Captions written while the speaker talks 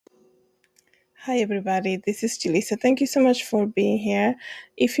Hi, everybody. This is Julissa. Thank you so much for being here.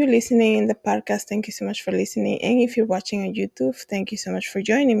 If you're listening in the podcast, thank you so much for listening. And if you're watching on YouTube, thank you so much for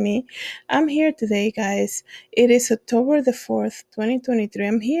joining me. I'm here today, guys. It is October the 4th, 2023.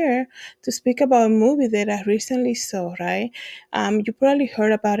 I'm here to speak about a movie that I recently saw, right? You probably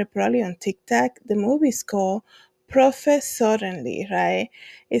heard about it probably on TikTok. The movie is called Prophet Suddenly, right?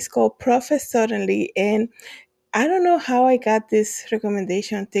 It's called Prophet Suddenly. And I don't know how I got this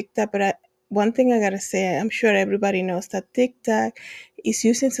recommendation on TikTok, but one thing I gotta say, I'm sure everybody knows that TikTok is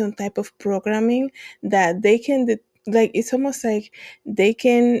using some type of programming that they can, like, it's almost like they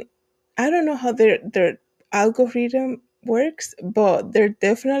can, I don't know how their algorithm works, but they're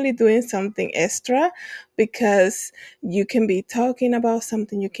definitely doing something extra because you can be talking about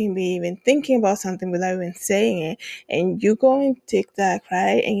something, you can be even thinking about something without even saying it, and you go in TikTok,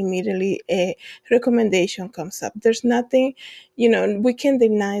 right, and immediately a recommendation comes up. There's nothing, we can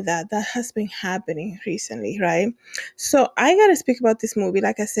deny that that has been happening recently, right? So I gotta speak about this movie.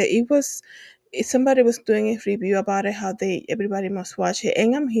 Like I said, somebody was doing a review about it, how they everybody must watch it,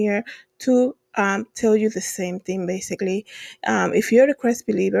 and I'm here to tell you the same thing. Basically, if you're a Christ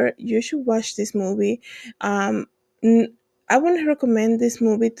believer, you should watch this movie. Um, n- I wouldn't recommend this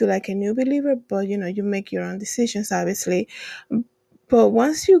movie to like a new believer, but you make your own decisions, obviously. But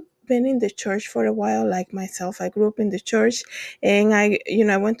once you've been in the church for a while, like myself, I grew up in the church, and I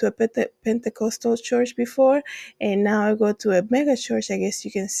went to a Pentecostal church before, and now I go to a mega church, I guess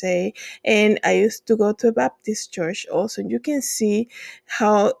you can say, and I used to go to a Baptist church also. You can see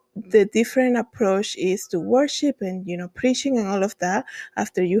how the different approach is to worship and preaching and all of that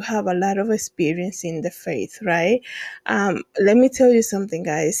after you have a lot of experience in the faith, right? Let me tell you something,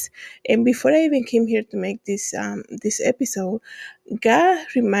 guys. And before I even came here to make this episode, God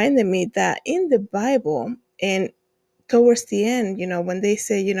reminded me that in the Bible and towards the end, when they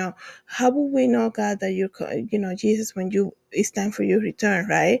say, how will we know, God, that Jesus, when it's time for your return,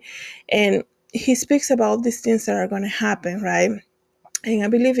 right? And he speaks about these things that are going to happen, right? And I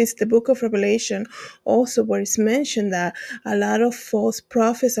believe it's the book of Revelation also where it's mentioned that a lot of false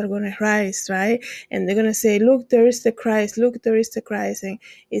prophets are going to rise, right? And they're going to say, look, there is the Christ. Look, there is the Christ. And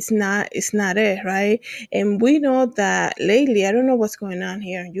it's not it, right? And we know that lately, I don't know what's going on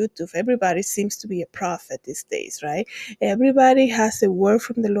here on YouTube. Everybody seems to be a prophet these days, right? Everybody has a word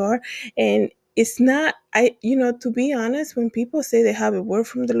from the Lord. And it's not, to be honest, when people say they have a word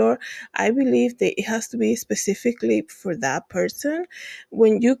from the Lord, I believe that it has to be specifically for that person.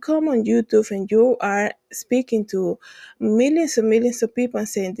 When you come on YouTube and you are speaking to millions of people and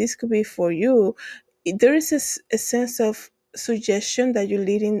saying this could be for you, there is a sense of suggestion that you're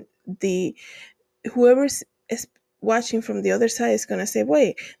leading the whoever's is watching from the other side is going to say,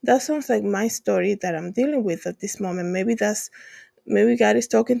 wait, that sounds like my story that I'm dealing with at this moment. Maybe God is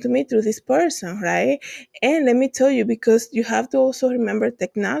talking to me through this person, right? And let me tell you, because you have to also remember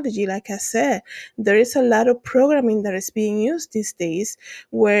technology, like I said, there is a lot of programming that is being used these days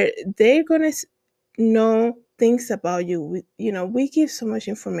where they're going to know things about you. We give so much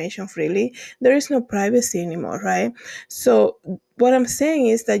information freely. There is no privacy anymore, right? So what I'm saying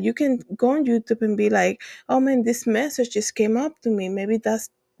is that you can go on YouTube and be like, oh man, this message just came up to me. Maybe that's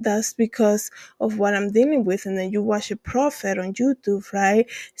because of what I'm dealing with. And then you watch a prophet on YouTube, right?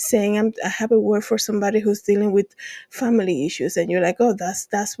 Saying I have a word for somebody who's dealing with family issues. And you're like, oh,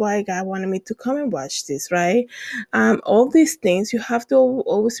 that's why God wanted me to come and watch this, right? All these things, you have to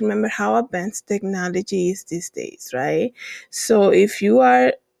always remember how advanced technology is these days, right? So if you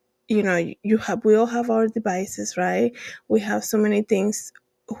are, we all have our devices, right? We have so many things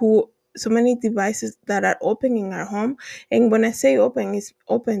who so many devices that are open in our home. And when I say open, it's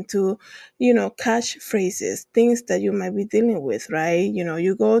open to catch phrases, things that you might be dealing with, right?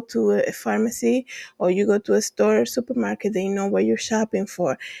 You go to a pharmacy or you go to a store, supermarket, they know what you're shopping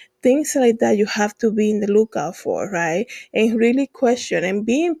for. Things like that you have to be in the lookout for, right? And really question and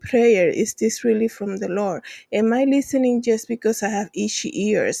be in prayer. Is this really from the Lord? Am I listening just because I have itchy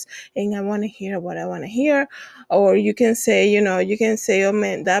ears and I want to hear what I want to hear? Or you can say, oh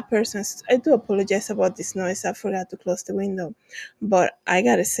man, that person's, I do apologize about this noise. I forgot to close the window. But I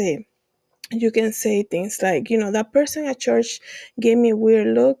gotta say, you can say things like, that person at church gave me a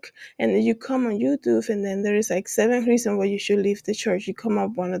weird look, and then you come on YouTube and then there is like 7 reasons why you should leave the church. You come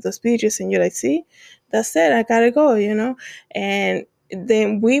up one of those videos and you're like, see, that's it, I gotta go, and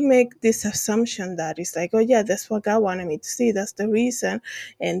then we make this assumption that it's like, oh yeah, that's what God wanted me to see, that's the reason,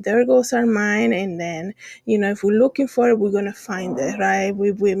 and there goes our mind. And then if we're looking for it, we're gonna find it, right?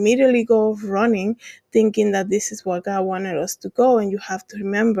 We immediately go running thinking that this is what God wanted us to go. And you have to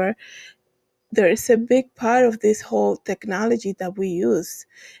remember, there is a big part of this whole technology that we use.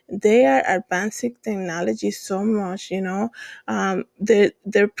 They are advancing technology so much,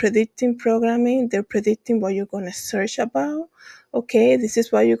 they're predicting programming, they're predicting what you're going to search about. Okay, this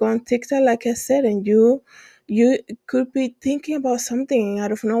is why you go on TikTok, like I said, and you could be thinking about something, and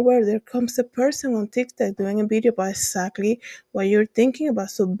out of nowhere there comes a person on TikTok doing a video about exactly what you're thinking about.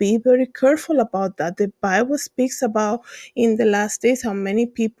 So be very careful about that. The Bible speaks about in the last days how many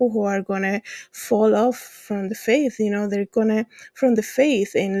people who are gonna fall off from the faith. They're gonna from the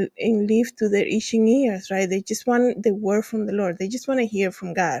faith and leave to their itching ears, right? They just want the word from the Lord. They just want to hear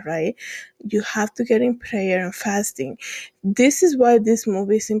from God, right? You have to get in prayer and fasting. This is why this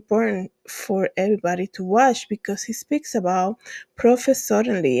movie is important for everybody to watch, because he speaks about prophets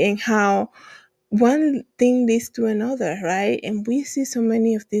suddenly and how one thing leads to another, right? And we see so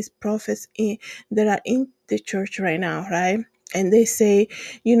many of these prophets that are in the church right now, right? And they say,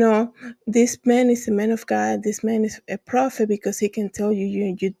 this man is a man of God, this man is a prophet because he can tell you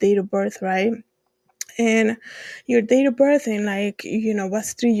your date of birth, right? And your date of birth and, like, what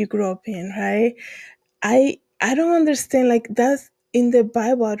street you grew up in, right? I don't understand, like, that's in the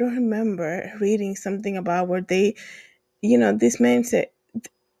Bible. I don't remember reading something about where they, this man said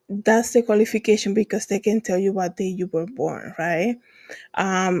that's the qualification because they can tell you what day you were born, right?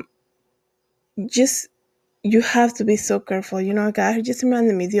 Um, just you have to be so careful. A guy who just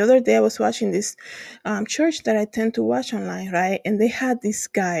reminded me the other day, I was watching this church that I tend to watch online, right? And they had this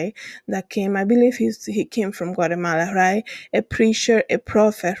guy that came, I believe he came from Guatemala, right? A preacher, a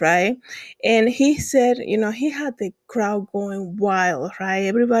prophet, right? And he said, he had the crowd going wild, right?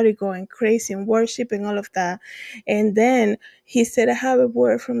 Everybody going crazy and worshiping, all of that. And then he said, I have a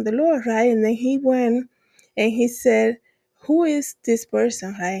word from the Lord, right? And then he went and he said, who is this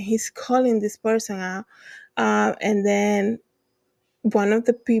person, right? He's calling this person out. And then one of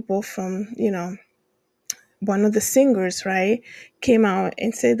the people from, one of the singers, right, came out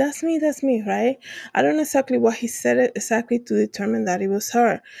and said, that's me, right? I don't know exactly what he said exactly to determine that it was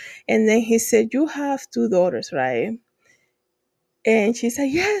her. And then he said, you have two daughters, right? And she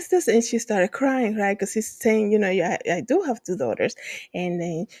said, yes, this. And she started crying, right? Because he's saying, yeah, I do have two daughters. And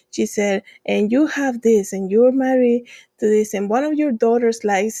then she said, and you have this, and you're married to this. And one of your daughters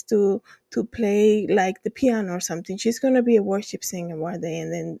likes to play like the piano or something. She's going to be a worship singer one day.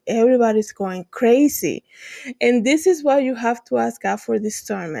 And then everybody's going crazy. And this is why you have to ask God for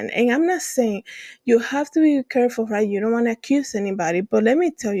discernment. And I'm not saying you have to be careful, right? You don't want to accuse anybody. But let me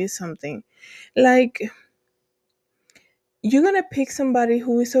tell you something. Like, you're gonna pick somebody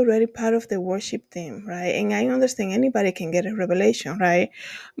who is already part of the worship team, right? And I understand anybody can get a revelation, right?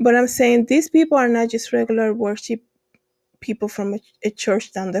 But I'm saying these people are not just regular worship people from a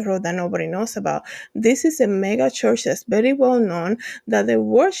church down the road that nobody knows about. This is a mega church that's very well known. That the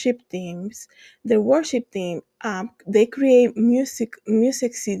worship team, they create music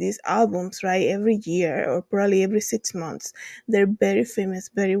CDs, albums, right, every year or probably every 6 months. They're very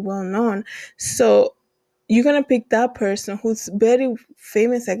famous, very well known. So you're gonna pick that person who's very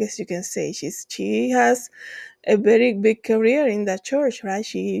famous, I guess you can say. She has a very big career in that church, right?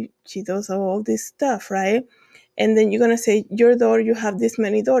 She does all this stuff, right? And then you're gonna say your daughter, you have this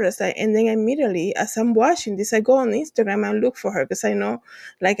many daughters, like, and then immediately as I'm watching this, I go on Instagram and look for her because I know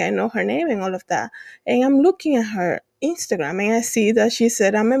her name and all of that. And I'm looking at her Instagram and I see that she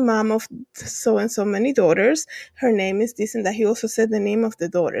said, I'm a mom of so and so many daughters. Her name is this and that. He also said the name of the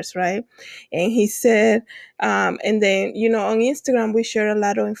daughters, right? And he said, and then, on Instagram we share a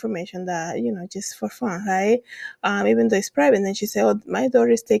lot of information that, just for fun, right? Even though it's private. And then she said, oh, my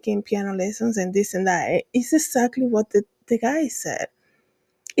daughter is taking piano lessons and this and that. It's exactly what the guy said.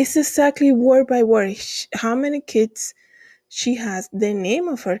 It's exactly word by word. How many kids she has, the name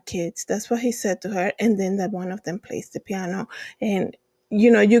of her kids. That's what he said to her. And then that one of them plays the piano. And,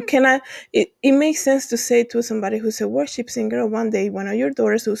 you cannot, it makes sense to say to somebody who's a worship singer, one day, one of your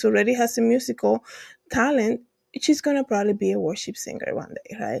daughters who already has a musical talent, she's going to probably be a worship singer one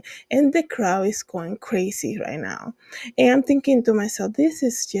day, right? And the crowd is going crazy right now. And I'm thinking to myself, this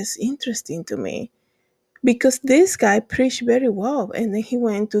is just interesting to me because this guy preached very well, and then he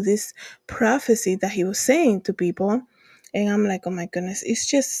went to this prophecy that he was saying to people, and I'm like, oh my goodness, it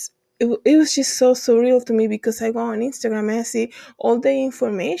was just so surreal to me because I go on Instagram and I see all the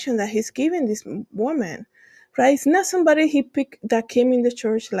information that he's giving this woman, right? It's not somebody he picked that came in the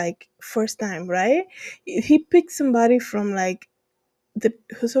church like first time, right? He picked somebody from like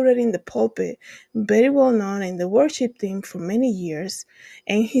who's already in the pulpit, very well known in the worship team for many years,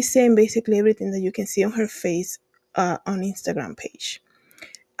 and he's saying basically everything that you can see on her face on Instagram page.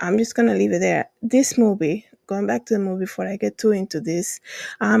 I'm just gonna leave it there. This movie, going back to the movie before I get too into this,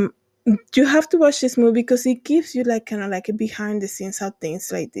 um, You have to watch this movie because it gives you like kind of like a behind the scenes how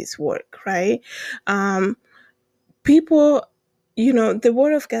things like this work, right? Um, People, the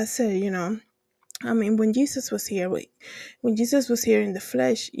Word of God said, I mean, when Jesus was here, when Jesus was here in the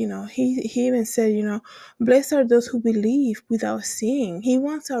flesh, he even said, blessed are those who believe without seeing. He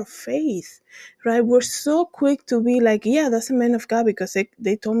wants our faith, right? We're so quick to be like, yeah, that's a man of God because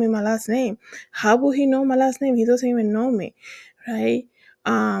they told me my last name. How will he know my last name? He doesn't even know me, right?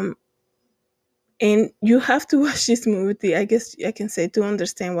 Um, and you have to watch this movie. I guess I can say to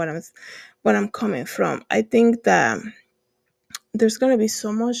understand what I'm coming from. I think that there's going to be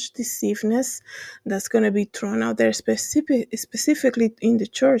so much deceiveness that's going to be thrown out there, specifically in the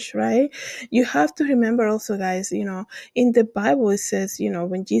church, right? You have to remember also, guys, in the Bible it says,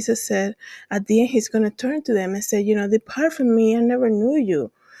 when Jesus said at the end he's going to turn to them and say, depart from me, I never knew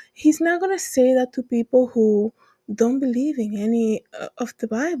you. He's not going to say that to people who don't believe in any of the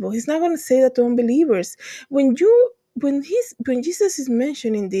Bible. He's not going to say that to unbelievers. When Jesus is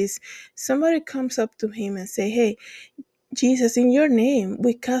mentioning this, somebody comes up to him and say, hey, Jesus, in your name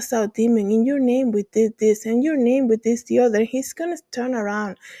we cast out demon. In your name we did this. In your name we did the other. He's gonna turn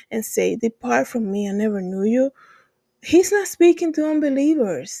around and say, "Depart from me, I never knew you." He's not speaking to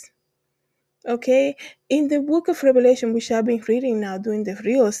unbelievers. Okay, in the book of Revelation, which I've been reading now, doing the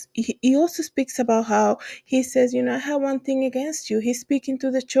reels, he also speaks about how he says, I have one thing against you. He's speaking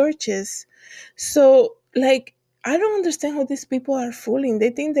to the churches. So, like, I don't understand how these people are fooling. They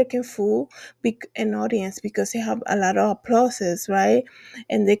think they can fool an audience because they have a lot of applauses, right?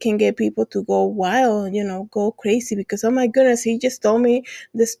 And they can get people to go wild, go crazy because, oh my goodness, he just told me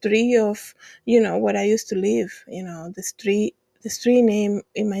the street of, where I used to live, the street name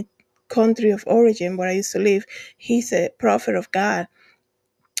in my country of origin where I used to live. He's a prophet of God.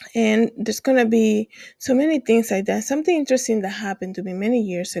 And there's going to be so many things like that. Something interesting that happened to me many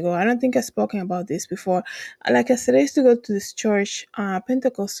years ago. I don't think I've spoken about this before. Like I said, I used to go to this church,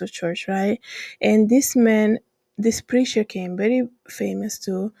 Pentecostal church, right? And this preacher came, very famous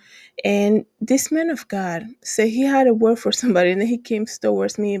too. And this man of God said he had a word for somebody, and then he came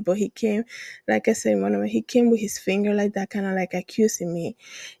towards me, but he came, like I said, he came with his finger like that, kind of like accusing me.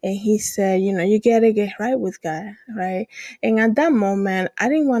 And he said, you gotta get right with God, right? And at that moment, I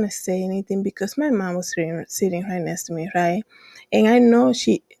didn't want to say anything because my mom was sitting right next to me, right? And I know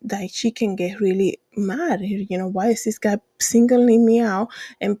she can get really mad. Why is this guy singling me out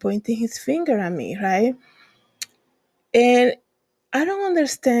and pointing his finger at me, right? And I don't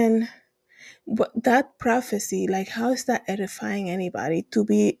understand what that prophecy, like, how is that edifying anybody to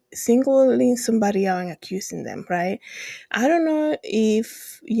be singling somebody out and accusing them, right? I don't know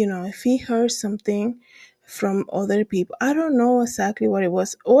if he heard something from other people. I don't know exactly what it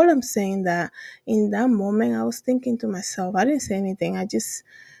was. All I'm saying that in that moment I was thinking to myself, I didn't say anything. I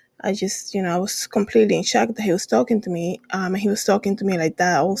was completely in shock that he was talking to me. He was talking to me like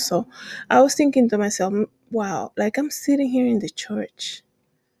that also. I was thinking to myself, wow, like, I'm sitting here in the church,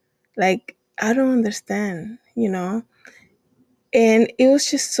 like, I don't understand, And it was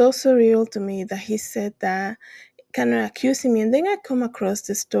just so surreal to me that he said that, kind of accusing me. And then I come across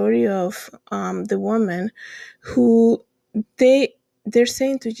the story of the woman who they're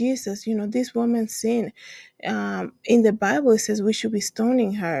saying to Jesus, this woman sinned. In the Bible, it says we should be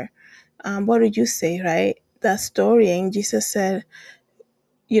stoning her. What did you say, right? That story. And Jesus said,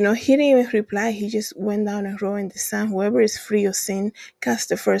 he didn't even reply. He just went down and wrote in the sand, whoever is free of sin, cast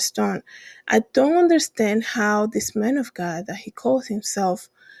the first stone. I don't understand how this man of God that he calls himself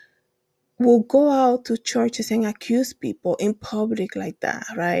will go out to churches and accuse people in public like that,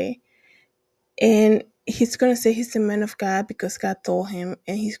 right? And he's going to say he's a man of God because God told him,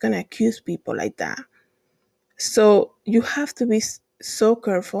 and he's going to accuse people like that. So you have to be so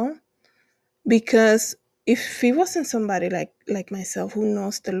careful, because if he wasn't somebody like myself who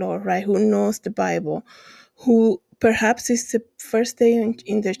knows the Lord, right, who knows the Bible, who perhaps is the first day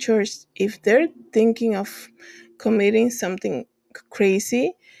in the church, if they're thinking of committing something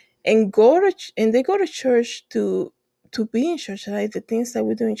crazy and they go to church to be in church, right, the things that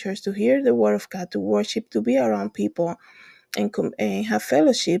we do in church, to hear the word of God, to worship, to be around people, and have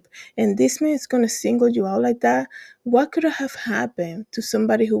fellowship, and this man is going to single you out like that. What could have happened to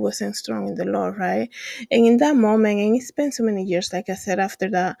somebody who wasn't strong in the Lord, right? And in that moment, and it spent so many years, like I said, after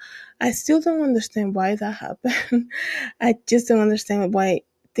that, I still don't understand why that happened. I just don't understand why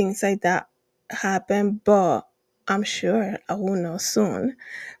things like that happen, but I'm sure I will know soon,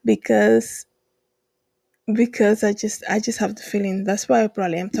 because I just have the feeling. That's why I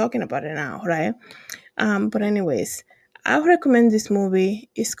probably am talking about it now, right? But anyways, I would recommend this movie.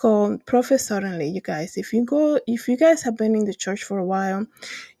 It's called Prophet Suddenly, you guys. If you guys have been in the church for a while,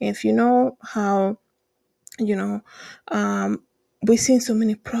 if you know how, you know, um, we've seen so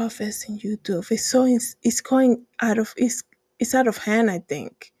many prophets in YouTube. It's going out of, it's out of hand, I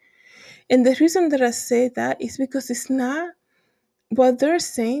think. And the reason that I say that is because it's not what they're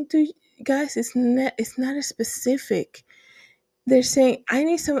saying to you guys. It's not as specific. They're saying, I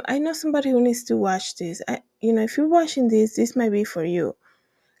know somebody who needs to watch this. If you're watching this, this might be for you.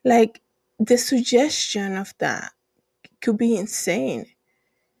 Like, the suggestion of that could be insane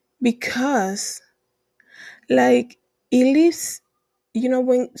because, like, it leaves,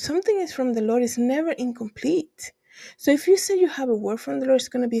 when something is from the Lord, it's never incomplete. So if you say you have a word from the Lord, it's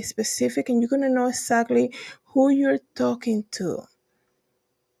going to be specific and you're going to know exactly who you're talking to,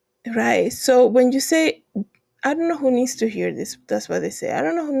 right? So when you say, I don't know who needs to hear this, that's what they say. I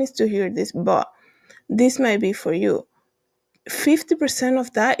don't know who needs to hear this, but this might be for you. 50%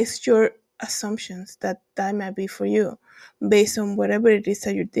 of that is your assumptions that might be for you based on whatever it is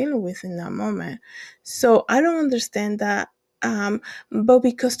that you're dealing with in that moment. So I don't understand that. But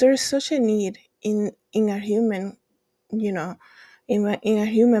because there is such a need in our human, you know in our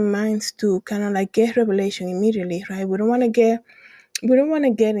human minds to kind of like get revelation immediately, right? We don't want to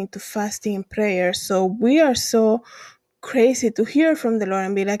get into fasting and prayer, so we are so crazy to hear from the Lord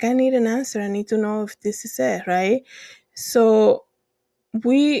and be like, I need an answer, I need to know if this is it, right? So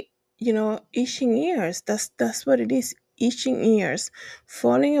we, itching ears, that's what it is, itching ears,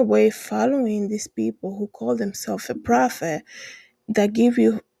 falling away, following these people who call themselves a prophet, that give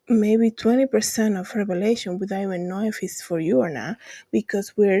you maybe 20% of revelation without even knowing if it's for you or not,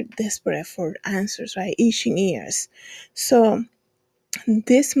 because we're desperate for answers, right? Itching ears. So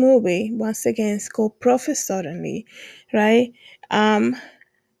this movie, once again, is called Prophet Suddenly, right? um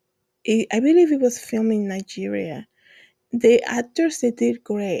I believe it was filmed in Nigeria. The actors, they did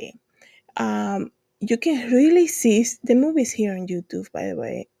great. You can really see the movies here on YouTube, by the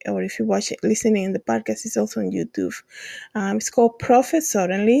way, or if you watch it, listening in the podcast, it's also on YouTube. It's called Prophet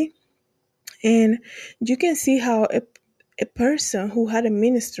Suddenly, and you can see how a person who had a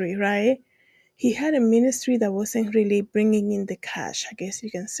ministry, right? He had a ministry that wasn't really bringing in the cash, I guess you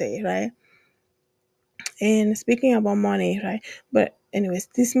can say, right? And speaking about money, right? But anyways,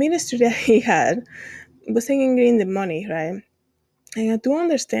 this ministry that he had wasn't bringing the money, right? And I do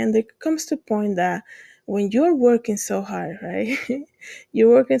understand there comes to a point that when you're working so hard, right? You're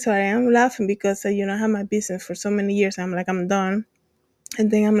working so hard. I'm laughing because I had my business for so many years. I'm like, I'm done. And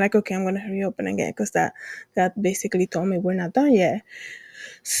then I'm like, okay, I'm gonna reopen again because that basically told me we're not done yet.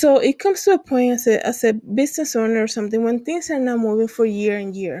 So it comes to a point as a business owner or something when things are not moving for year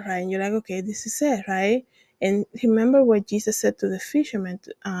and year, right? And you're like, okay, this is it, right? And remember what Jesus said to the fishermen.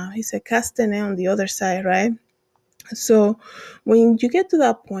 He said, cast the net on the other side, right? So when you get to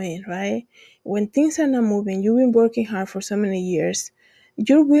that point, right, when things are not moving, you've been working hard for so many years,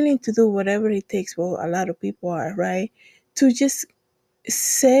 you're willing to do whatever it takes. Well, a lot of people are, right, to just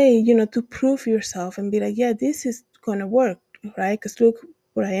say, to prove yourself and be like, yeah, this is gonna work, right? Because look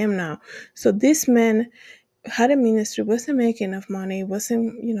where I am now. So this man had a ministry, wasn't making enough money,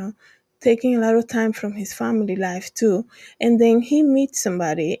 wasn't, taking a lot of time from his family life too. And then he meets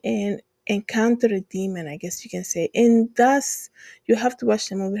somebody and encounter a demon, I guess you can say. And that's, you have to watch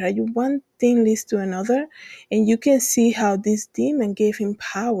the movie, right? You one thing leads to another, and you can see how this demon gave him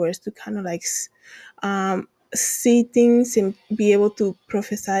powers to kind of like see things and be able to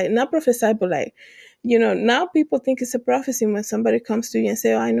prophesy, not prophesy, but like, now people think it's a prophecy when somebody comes to you and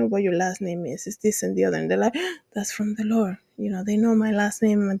say, oh, I know what your last name is. It's this and the other. And they're like, that's from the Lord. They know my last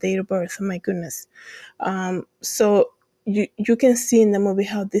name and my date of birth. Oh my goodness. So you can see in the movie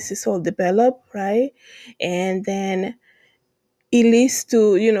how this is all developed, right? And then it leads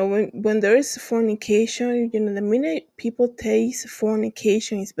to, when there is fornication, the minute people taste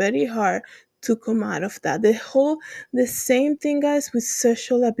fornication, it's very hard to come out of that. The same thing, guys, with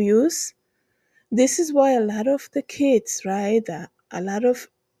sexual abuse. This is why a lot of the kids, right, that a lot of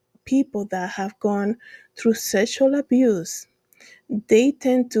people that have gone through sexual abuse, they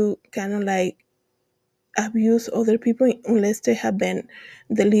tend to kind of like abuse other people unless they have been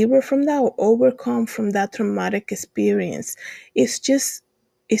delivered from that or overcome from that traumatic experience. It's just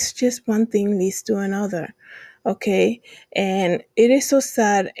one thing leads to another. Okay. And it is so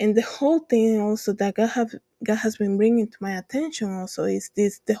sad. And the whole thing also that God has been bringing to my attention also is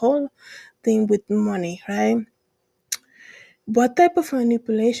this, the whole thing with money, right? What type of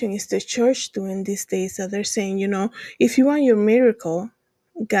manipulation is the church doing these days that they're saying, if you want your miracle,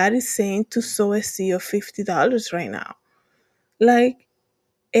 God is saying to sow a seed of $50 right now. Like,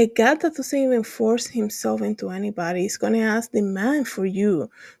 A God that doesn't even force himself into anybody is going to ask the man for you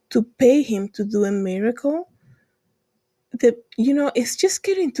to pay him to do a miracle. It's just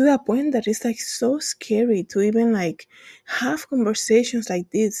getting to that point that it's like so scary to even like have conversations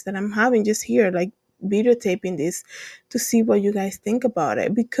like this that I'm having just here, like videotaping this to see what you guys think about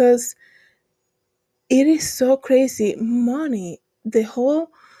it, because it is so crazy. Money, the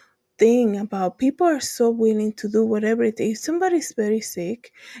whole thing about people are so willing to do whatever it is. Somebody's very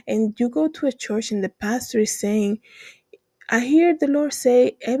sick and you go to a church and the pastor is saying, I hear the Lord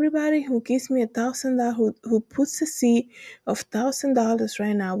say, everybody who gives me $1,000, who puts a seed of $1,000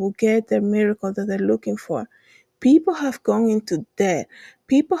 right now will get the miracle that they're looking for. People have gone into debt.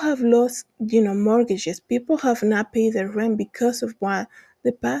 People have lost, mortgages. People have not paid their rent because of what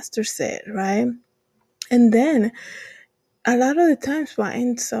the pastor said, right? And then a lot of the times what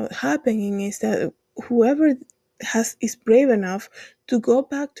ends up happening is that whoever is brave enough to go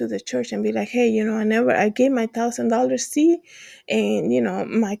back to the church and be like, hey, I gave my $1,000 seed,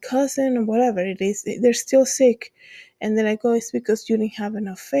 and my cousin or whatever it is, they're still sick, and then I go, it's because you didn't have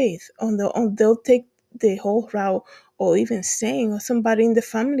enough faith. They'll take the whole route, or even saying, or somebody in the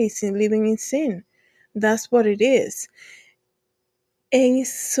family is living in sin. That's what it is. And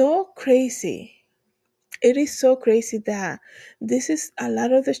it's so crazy. It is so crazy that this is a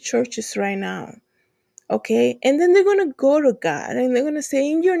lot of the churches right now. Okay. And then they're going to go to God and they're going to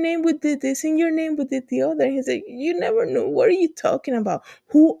say, in your name we did this, in your name we did the other. And he's like, you never know. What are you talking about?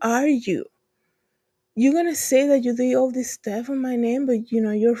 Who are you? You're going to say that you did all this stuff in my name, but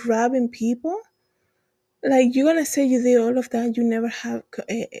you're robbing people? Like, you're gonna say you did all of that, you never have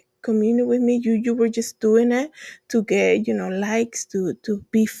communion with me, you were just doing it to get likes, to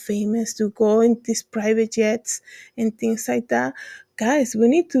be famous, to go in these private jets and things like that. Guys, we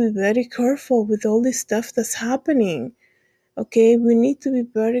need to be very careful with all this stuff that's happening. Okay, we need to be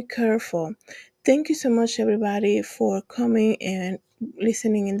very careful. Thank you so much, everybody, for coming and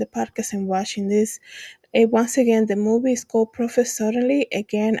listening in the podcast and watching this. Once again, the movie is called Prophet Suddenly.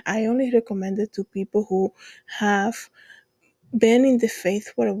 Again, I only recommend it to people who have been in the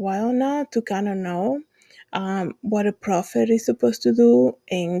faith for a while now to kind of know what a prophet is supposed to do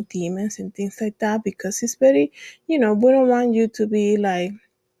and demons and things like that, because it's very, we don't want you to be like,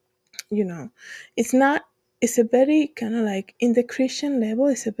 you know, it's not, it's a very kind of like in the Christian level,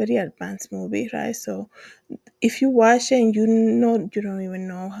 it's a very advanced movie, right? So if you watch it and you don't even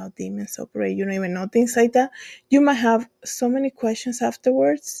know how demons operate, you don't even know things like that, you might have so many questions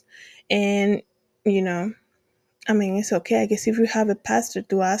afterwards. And, you know, I mean, it's okay. I guess if you have a pastor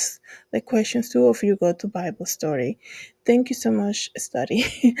to ask the questions to, or if you go to Bible story. Thank you so much, study.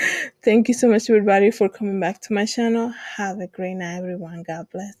 Thank you so much, everybody, for coming back to my channel. Have a great night, everyone. God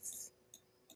bless.